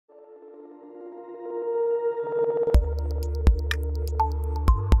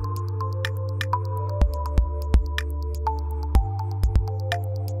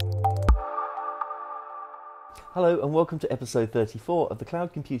Hello and welcome to episode 34 of the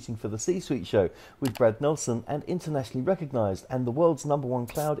Cloud Computing for the C-Suite show with Brad Nelson and internationally recognised and the world's #1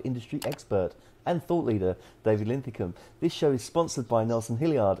 cloud industry expert and thought leader, David Linthicum. This show is sponsored by Nelson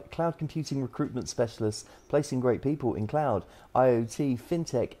Hilliard, cloud computing recruitment specialists placing great people in cloud, IoT,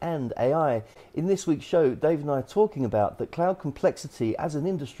 fintech and AI. In this week's show, Dave and I are talking about that cloud complexity as an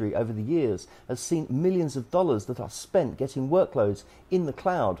industry over the years has seen millions of dollars that are spent getting workloads in the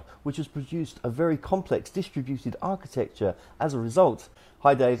cloud, which has produced a very complex distributed architecture as a result.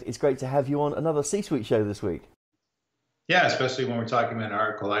 Hi Dave, it's great to have you on another C-Suite show this week. Yeah, especially when we're talking about an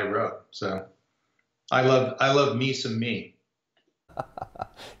article I wrote. So I love me some me.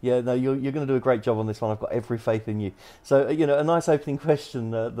 Yeah, no, you're going to do a great job on this one. I've got every faith in you. So, a nice opening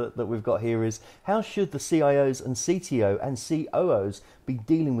question that we've got here is, how should the CIOs and CTO and COOs be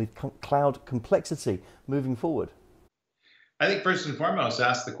dealing with cloud complexity moving forward? I think first and foremost,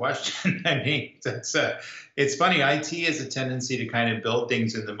 ask the question. I mean, it's funny. IT has a tendency to kind of build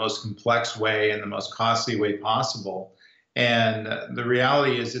things in the most complex way and the most costly way possible. And the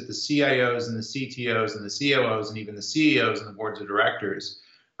reality is that the CIOs and the CTOs and the COOs and even the CEOs and the boards of directors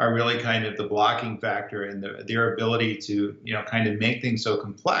are really kind of the blocking factor in their ability to, kind of make things so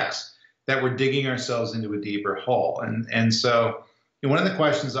complex that we're digging ourselves into a deeper hole. And so one of the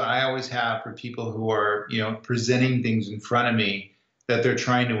questions that I always have for people who are, presenting things in front of me that they're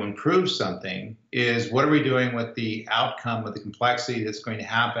trying to improve something is, what are we doing with the outcome of the complexity that's going to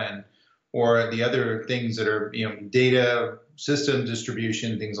happen, or the other things that are, data, system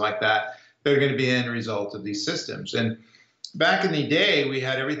distribution, things like that, that are going to be the end result of these systems. And back in the day, we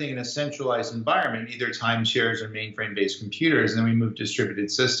had everything in a centralized environment, either timeshares or mainframe-based computers, and then we moved to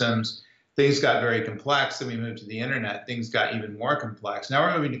distributed systems. Things got very complex, then we moved to the internet, things got even more complex. Now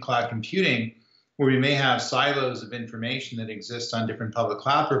we're moving to cloud computing, where we may have silos of information that exist on different public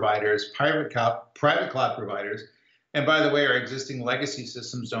cloud providers, private cloud providers. And by the way, our existing legacy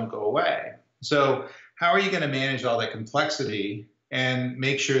systems don't go away. So how are you going to manage all that complexity and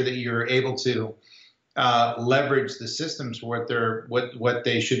make sure that you're able to leverage the systems for what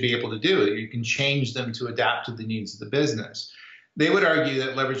they should be able to do? You can change them to adapt to the needs of the business. They would argue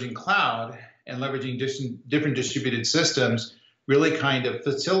that leveraging cloud and leveraging different distributed systems really kind of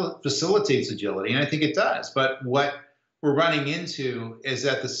facilitates agility, and I think it does. But what we're running into is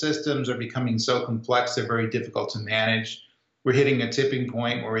that the systems are becoming so complex, they're very difficult to manage. We're hitting a tipping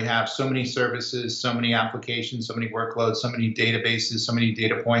point where we have so many services, so many applications, so many workloads, so many databases, so many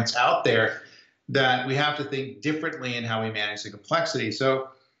data points out there that we have to think differently in how we manage the complexity. So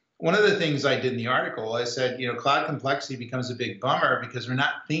one of the things I did in the article, I said, cloud complexity becomes a big bummer because we're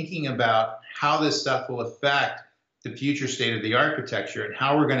not thinking about how this stuff will affect the future state of the architecture and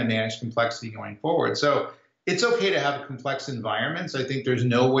how we're going to manage complexity going forward. So it's okay to have complex environments. I think there's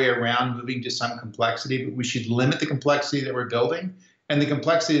no way around moving to some complexity, but we should limit the complexity that we're building. And the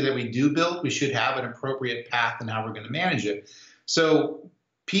complexity that we do build, we should have an appropriate path in how we're going to manage it. So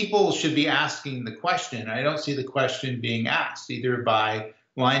people should be asking the question. I don't see the question being asked either by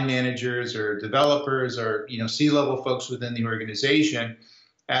line managers or developers or C-level folks within the organization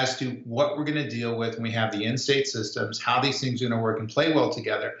as to what we're going to deal with when we have the in-state systems, how these things are going to work and play well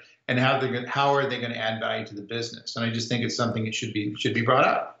together, and how are they going to add value to the business. And I just think it's something that should be brought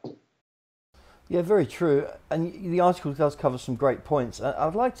up. Yeah, very true. And the article does cover some great points.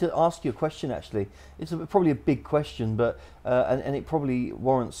 I'd like to ask you a question, actually. It's probably a big question, but and it probably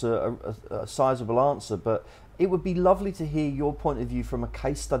warrants a sizable answer. But it would be lovely to hear your point of view from a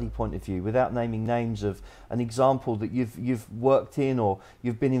case study point of view, without naming names, of an example that you've worked in or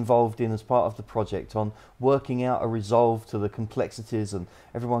you've been involved in as part of the project on working out a resolve to the complexities and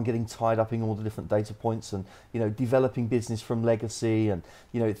everyone getting tied up in all the different data points and developing business from legacy and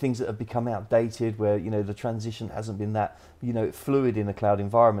things that have become outdated where the transition hasn't been that fluid in a cloud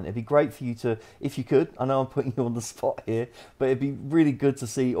environment. It'd be great for you to, if you could, I know I'm putting you on the spot here, but it'd be really good to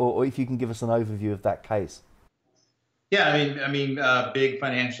see, or if you can give us an overview of that case. Yeah, I mean, big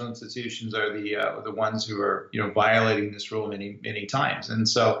financial institutions are the ones who are violating this rule many times, and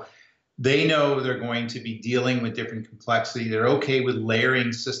so they know they're going to be dealing with different complexity. They're okay with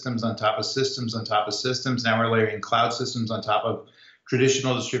layering systems on top of systems on top of systems. Now we're layering cloud systems on top of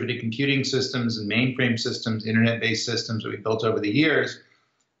traditional distributed computing systems and mainframe systems, internet-based systems that we built over the years.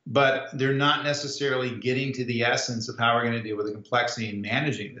 But they're not necessarily getting to the essence of how we're going to deal with the complexity and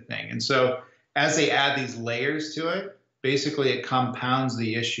managing the thing. And so as they add these layers to it, basically it compounds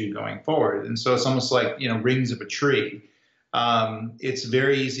the issue going forward. And so it's almost like, rings of a tree. It's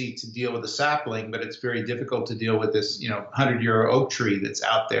very easy to deal with a sapling, but it's very difficult to deal with this, 100-year oak tree that's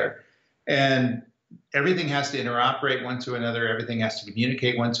out there. And everything has to interoperate one to another. Everything has to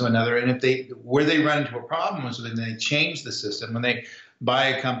communicate one to another. And where they run into a problem is when they change the system. When they buy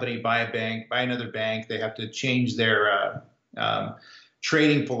a company, buy a bank, buy another bank, they have to change their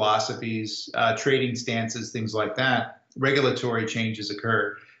trading philosophies, trading stances, things like that. Regulatory changes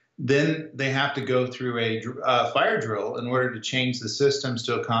occur. Then they have to go through a fire drill in order to change the systems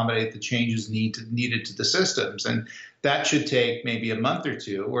to accommodate the changes needed to the systems. And that should take maybe a month or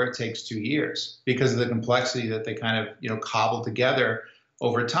two, or it takes 2 years because of the complexity that they kind of cobble together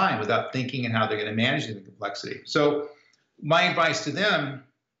over time without thinking and how they're going to manage the complexity. So my advice to them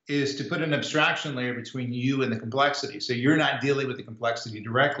is to put an abstraction layer between you and the complexity. So you're not dealing with the complexity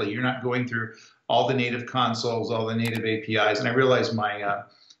directly. You're not going through all the native consoles, all the native APIs. And I realize my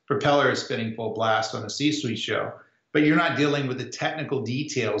propeller is spinning full blast on a C-suite show, but you're not dealing with the technical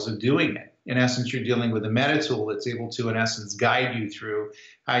details of doing it. In essence, you're dealing with a meta tool that's able to, in essence, guide you through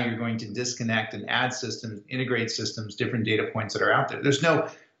how you're going to disconnect and add systems, integrate systems, different data points that are out there. There's no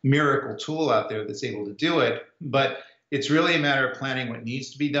miracle tool out there that's able to do it, but it's really a matter of planning what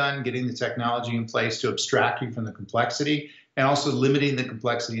needs to be done, getting the technology in place to abstract you from the complexity, and also limiting the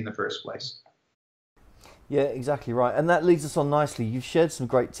complexity in the first place. Yeah, exactly right. And that leads us on nicely. You've shared some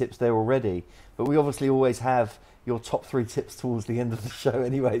great tips there already, but we obviously always have your top 3 tips towards the end of the show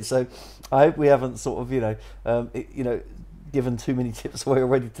anyway. So I hope we haven't sort of, given too many tips away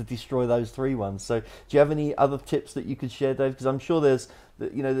already to destroy those 3 ones. So do you have any other tips that you could share, Dave? Because I'm sure there's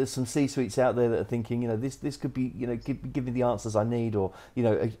some C-suites out there that are thinking, this could be, give me the answers I need, or,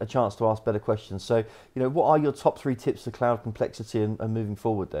 a chance to ask better questions. So, what are your top 3 tips for cloud complexity and moving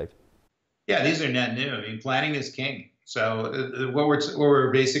forward, Dave? Yeah, these are net new. I mean, planning is king. So what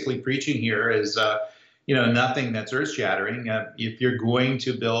we're basically preaching here is, nothing that's earth-shattering. If you're going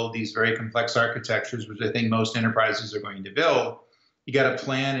to build these very complex architectures, which I think most enterprises are going to build, you got to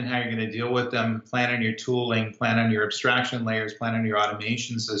plan and how you're going to deal with them, plan on your tooling, plan on your abstraction layers, plan on your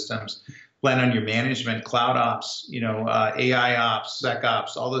automation systems, plan on your management, cloud ops, AI ops,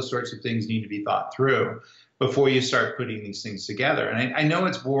 SecOps, all those sorts of things need to be thought through before you start putting these things together. And I know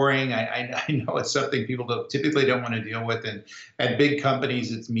it's boring. I know it's something people typically don't want to deal with. And at big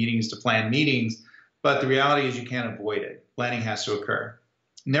companies, it's meetings to plan meetings. But the reality is you can't avoid it. Planning has to occur.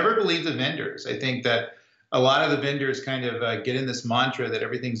 Never believe the vendors. I think that a lot of the vendors kind of get in this mantra that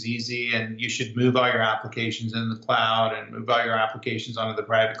everything's easy and you should move all your applications into the cloud and move all your applications onto the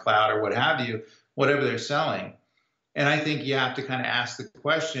private cloud or what have you, whatever they're selling. And I think you have to kind of ask the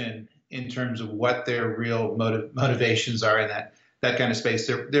question in terms of what their real motivations are in that kind of space.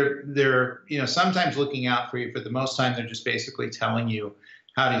 They're sometimes looking out for you. For the most time, they're just basically telling you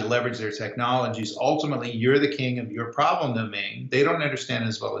how to leverage their technologies. Ultimately, you're the king of your problem domain. They don't understand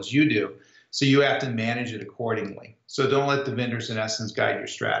as well as you do. So you have to manage it accordingly. So don't let the vendors, in essence, guide your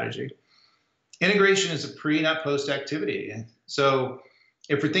strategy. Integration is a pre, not post activity. So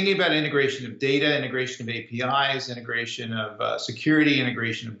if we're thinking about integration of data, integration of APIs, integration of security,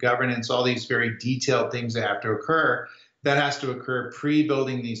 integration of governance, all these very detailed things that have to occur, that has to occur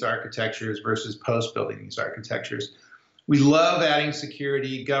pre-building these architectures versus post-building these architectures. We love adding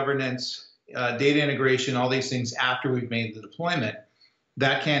security, governance, data integration, all these things after we've made the deployment.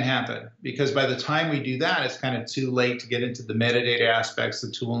 That can't happen because by the time we do that, it's kind of too late to get into the metadata aspects,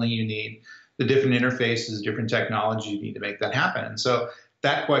 the tooling you need, the different interfaces, different technology you need to make that happen. And so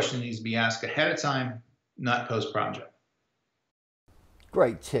that question needs to be asked ahead of time, not post-project.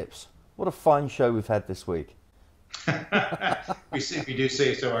 Great tips. What a fine show we've had this week. We do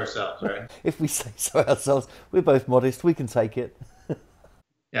say so ourselves, right? If we say so ourselves, we're both modest. We can take it.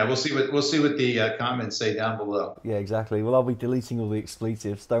 Yeah, we'll see what the comments say down below. Yeah, exactly. Well, I'll be deleting all the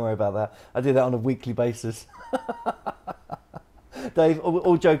expletives. Don't worry about that. I do that on a weekly basis. Dave,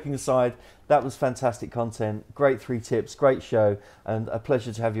 all joking aside, that was fantastic content. Great 3 tips, great show, and a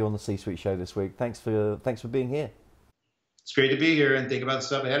pleasure to have you on the C-Suite show this week. Thanks for being here. It's great to be here and think about the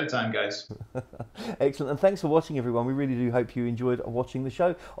stuff ahead of time, guys. Excellent. And thanks for watching, everyone. We really do hope you enjoyed watching the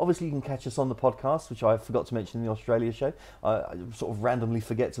show. Obviously, you can catch us on the podcast, which I forgot to mention in the Australia show. I sort of randomly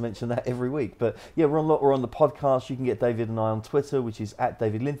forget to mention that every week. But yeah, we're on the podcast. You can get David and I on Twitter, which is at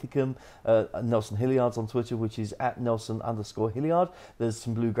David Linthicum. Nelson Hilliard's on Twitter, which is at Nelson_Hilliard. There's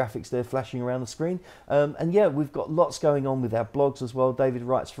some blue graphics there flashing around the screen. And yeah, we've got lots going on with our blogs as well. David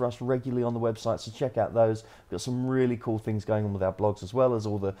writes for us regularly on the website, so check out those. We've got some really cool things going on with our blogs as well as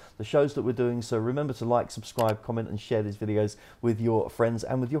all the shows that we're doing. So remember to like, subscribe, comment and share these videos with your friends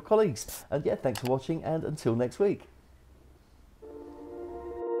and with your colleagues. And yeah, thanks for watching and until next week.